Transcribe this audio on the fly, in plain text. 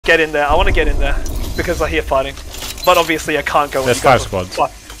get in there. I want to get in there because I hear fighting, but obviously I can't go. There's 5 squads.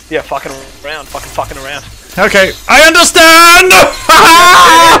 Yeah, fucking around. Okay, I understand.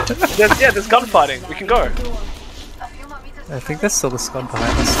 There's gunfighting. We can go. I think there's still a squad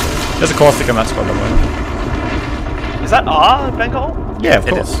behind us. There's a caustic on that squad, by the way. Is that our Bengal? Yeah, of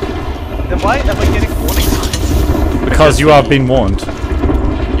course. Then why am I getting warning signs? Because you are being warned.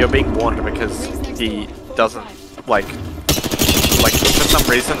 You're being warned because he doesn't like for some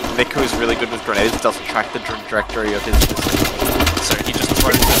reason Nick, who's really good with grenades, doesn't track the trajectory of his missile. So he just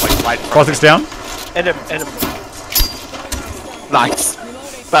throws it like right in front. Caustic's down. Enemy. Nice.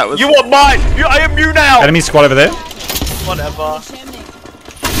 That was. You are mine. I am you now. Enemy squad over there. Whatever.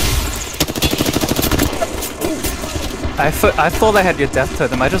 I thought I had your death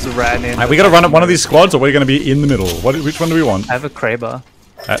totem. I just ran in. Right, we gotta run at one of these squads, or we're gonna be in the middle. Which one do we want? I have a Kraber.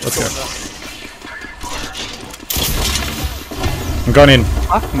 Alright, let's go. I'm going in.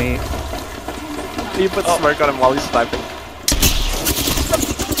 Fuck me. He put smoke on him while he's sniping.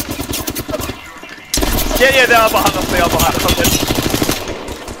 Yeah, they are behind us. I'm dead.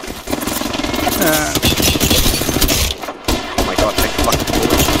 Oh my god, thank fucking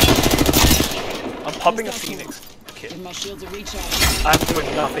I'm popping a Phoenix. Give my shields a recharge. I'm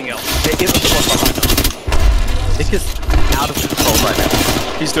doing nothing else. There is a squad behind us. Nick is out of control right now.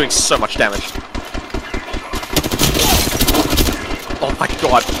 He's doing so much damage. Oh my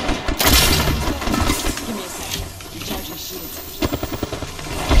god. Give me a second. Recharging shields.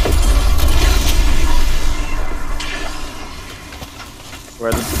 Where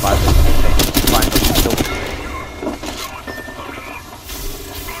are the survivors? Find them.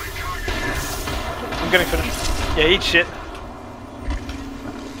 I'm getting finished. Yeah, eat shit.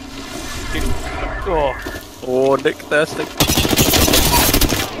 Oh. Oh, Nick thirsty.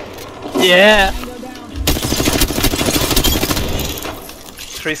 Yeah.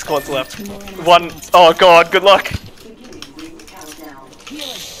 3 squads left. 1. Oh god, good luck.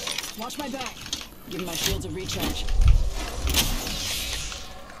 Healing. Watch my back. Give my shields a recharge.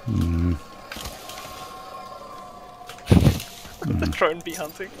 The drone bee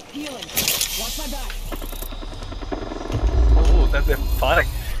hunting. Healing. Watch my back. Oh, they're fighting.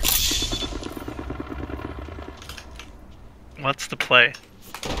 What's the play?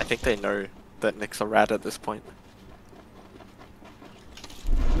 I think they know that Nick's a rat at this point.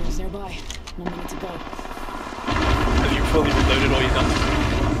 Rings nearby. 1 minute to go. Have you fully reloaded all your guns?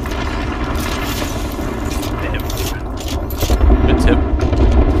 Damn. Good tip.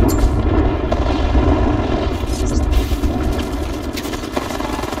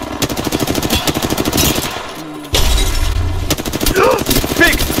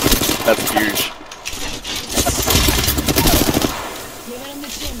 Big! That's huge. Get on the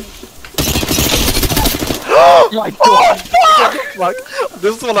chimney. Oh my god! Fuck!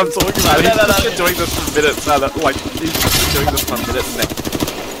 This is what I'm talking about. He's just been doing this for minutes now. He's just been doing this for minutes now.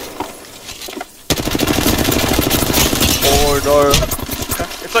 Oh no!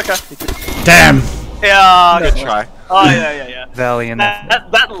 It's okay. Damn! Yeah, Good try. Oh yeah. Valiant.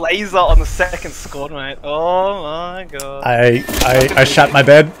 That laser on the second squad, mate. Oh my god. I shat my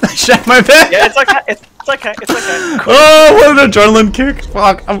bed. I shat my bed! Yeah, it's okay. It's okay. Oh, what an adrenaline kick!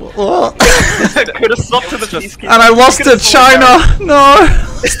 Fuck! Could have swapped to the peacekeeper. And I lost to China! No!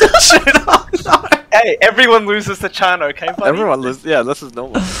 Lost to China! No! Hey, everyone loses to China, okay, buddy? Everyone loses. Yeah, this is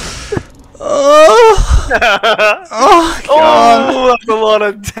normal. Oh! Oh, God! Oh, that's a lot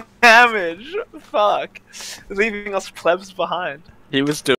of damage. Fuck. Leaving us plebs behind. He was doing.